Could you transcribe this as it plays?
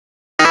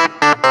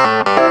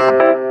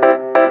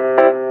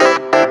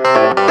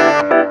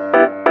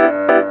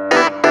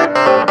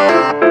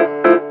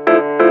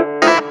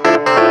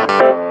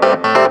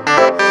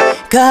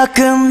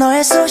가끔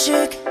너의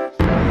소식.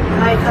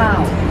 Hi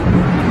Khao.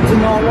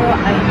 Tomorrow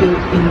I will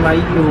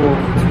invite you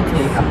to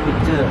take a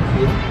picture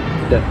with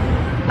the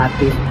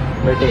artist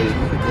birthday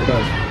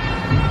photos.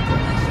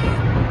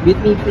 With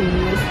me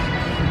please.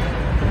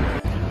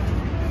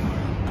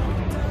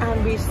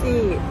 I'm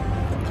busy.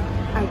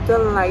 I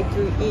don't like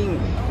doing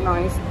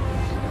noise.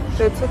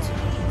 Better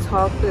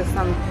talk with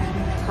some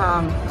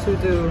time to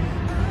do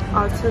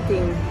other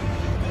things.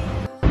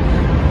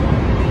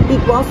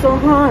 It was so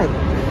hard.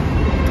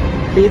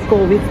 Please go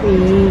with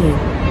me.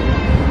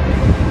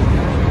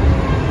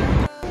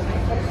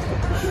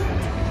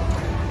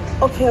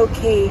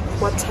 Okay.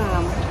 What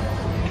time?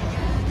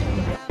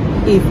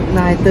 It's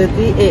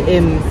 9:30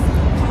 a.m.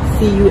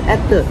 See you at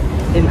the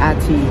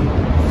MRT.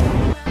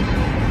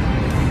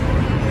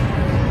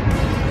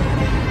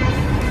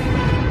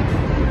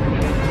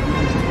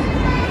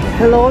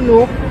 Hello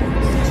Nook.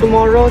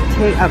 Tomorrow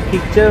take a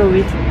picture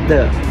with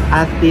the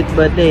artist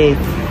birthday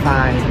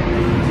sign.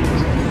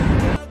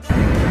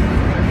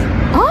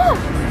 Oh,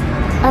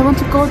 I want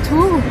to go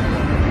too.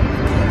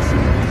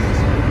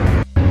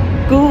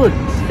 Good.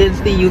 Then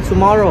see you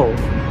tomorrow.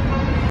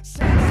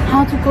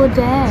 How to go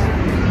there?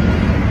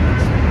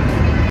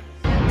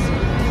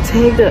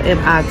 Take the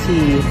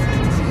MRT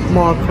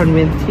more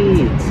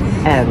conveniently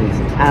and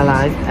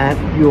arrive at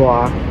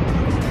your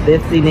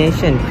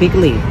destination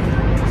quickly.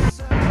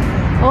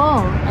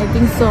 Oh, I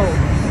think so.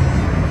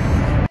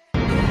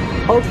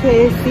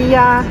 Okay, see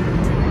ya.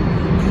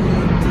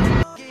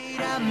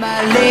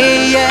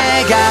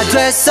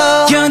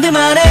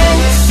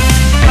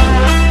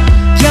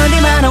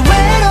 견딜만한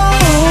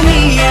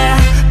외로움이야.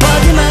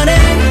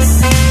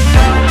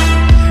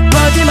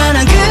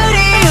 버틸만한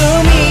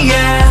그리움이야.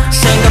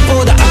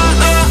 생각보다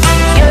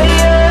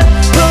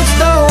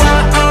부지도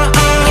않아.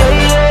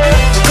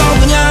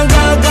 그냥 가.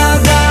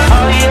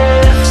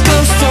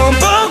 그좀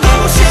보고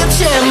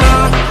싶지만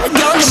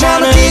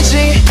견딜만한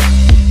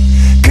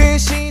그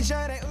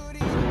시절에 우리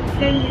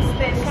Train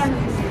station.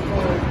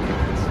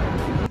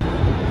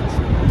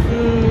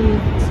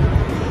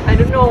 I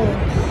don't know.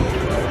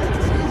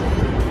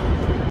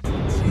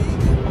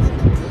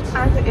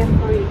 Ask the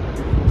employee.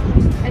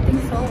 I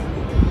think so.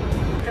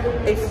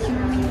 Excuse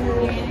me.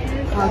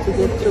 How to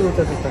get to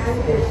the station?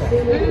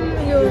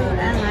 You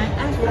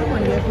ask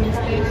someone your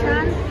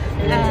station,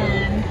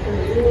 and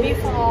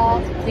before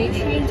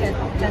reaching the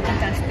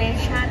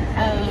station,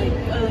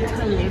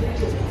 turn left.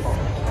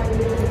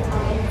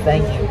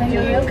 Thank you.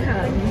 You're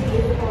welcome.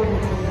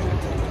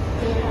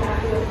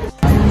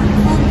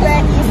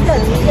 Where is the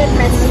ticket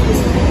machine?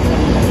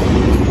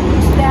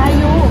 Where are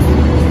you?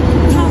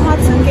 How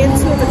much to get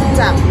to the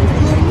job?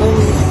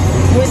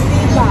 20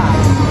 baht.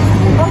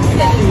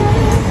 Okay.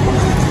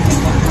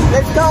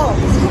 Let's go.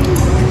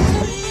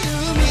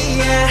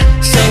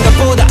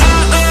 생각보다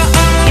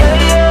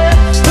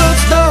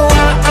부지도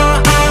않아.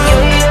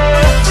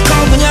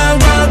 그냥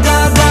가.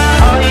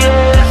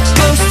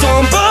 그좀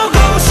보고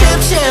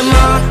싶지만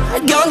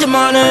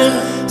견딜만해.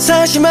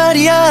 사실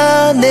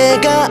말이야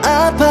내가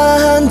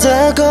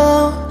아파한다고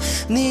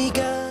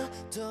네가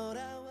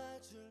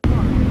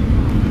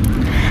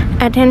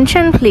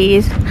Attention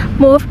please.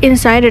 Move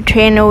inside the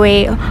train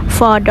away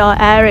for door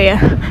area.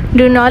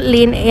 Do not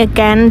lean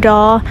against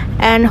door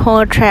and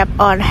hold trap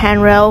on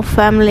handrail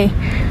firmly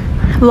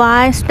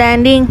while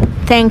standing.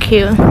 Thank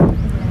you.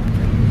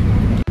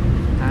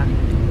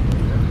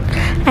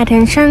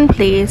 Attention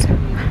please.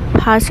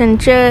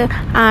 Passengers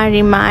are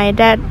reminded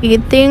that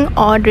eating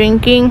or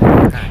drinking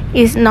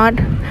is not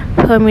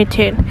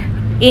permitted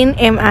in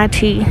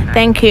MRT.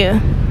 Thank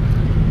you.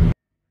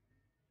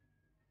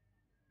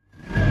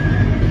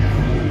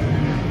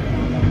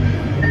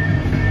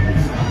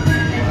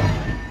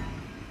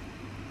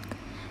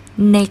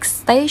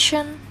 Next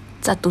station,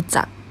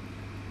 Chatuchak.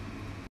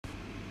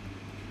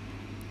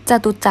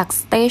 Chatuchak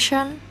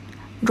station.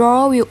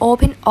 Door will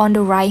open on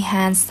the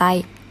right-hand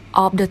side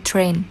of the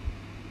train.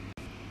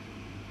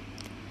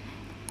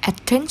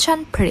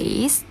 Attention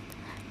please.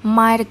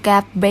 Mind the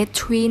gap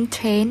between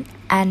train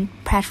and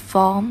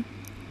platform.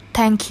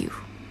 Thank you.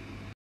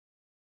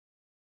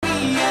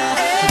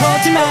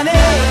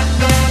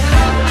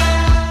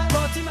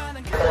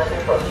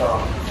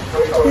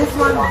 This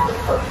one.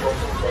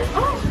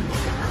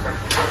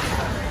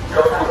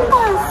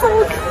 Oh, so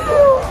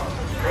cute.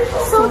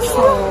 So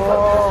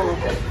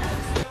cute.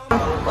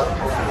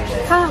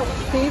 Khao,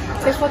 please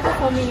take photo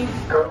for me.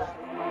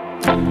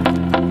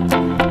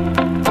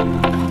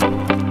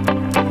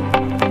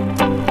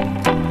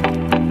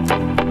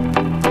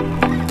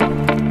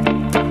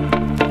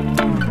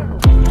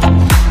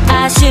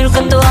 아쉬울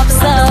것도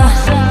없어.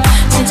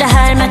 진짜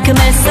할 만큼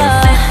했어.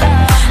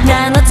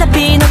 난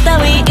어차피 너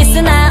따위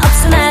있으나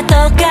없으나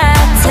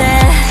똑같아.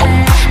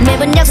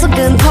 매번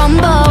약속은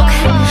번복.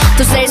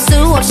 또 셀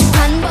수 없이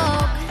반복.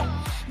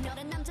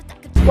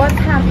 What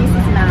time is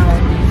it now?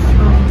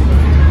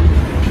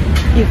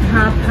 It's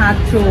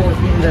 2:30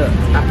 in the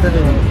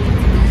afternoon.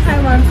 I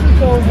want to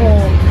go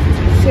home.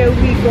 Shall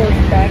we go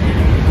back?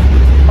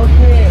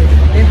 Okay,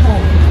 at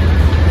home.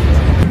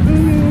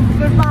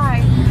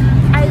 Goodbye.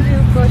 I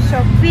will go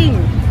shopping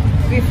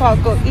before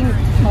going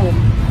home.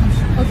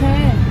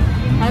 Okay.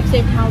 Have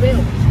safe travel.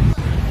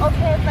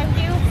 Okay, thank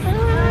you.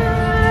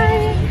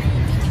 Bye.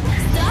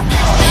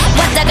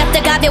 왔다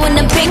갔다 가벼운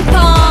난 핑퐁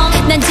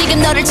난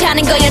지금 너를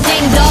찾는 거야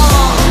딩동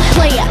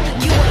Player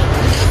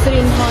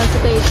Greenhorn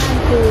Station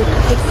to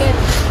ticket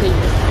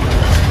please.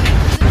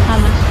 How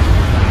much?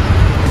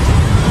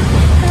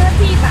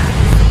 30 baht.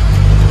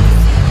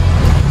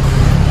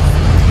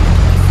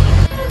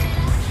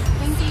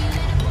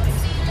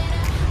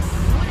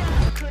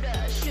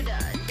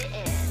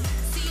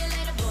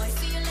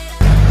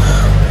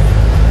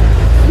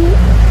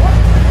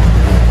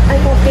 I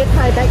forget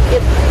my bag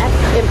it at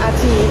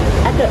MRT.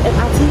 At the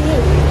MRT.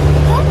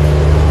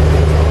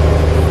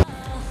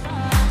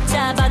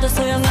 잡아도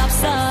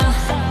소용없어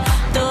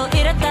또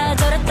이랬다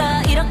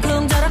저랬다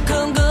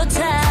이러쿵저러쿵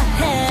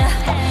구차해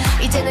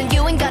이제는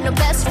you ain't got no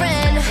best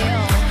friend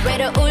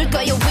외로울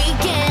거야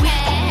weekend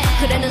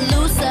그래 넌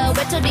loser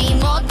외톨이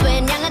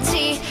못된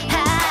양아치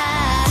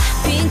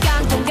빈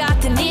깡통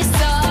같은 네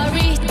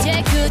story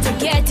이제 그저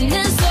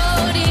깨지는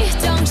소리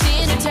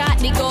정신을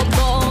차리고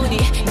보니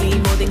네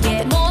모든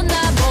게 못나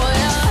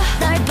보여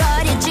날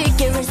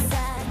버려줄게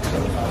resign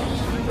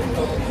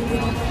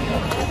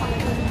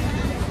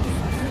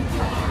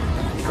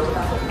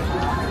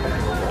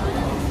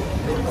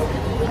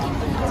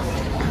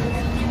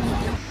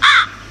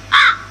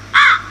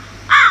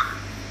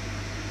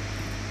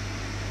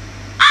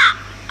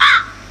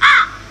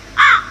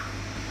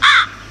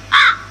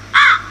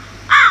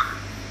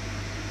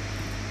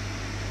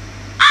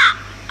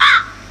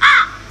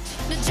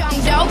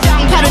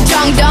바로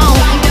정동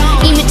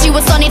이미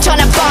지웠어 네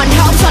전화번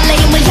홈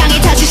설레임을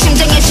향해 다시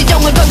심장의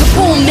시동을 걸고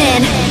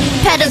booming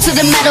Pedal to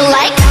the metal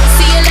like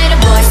See you later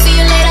boy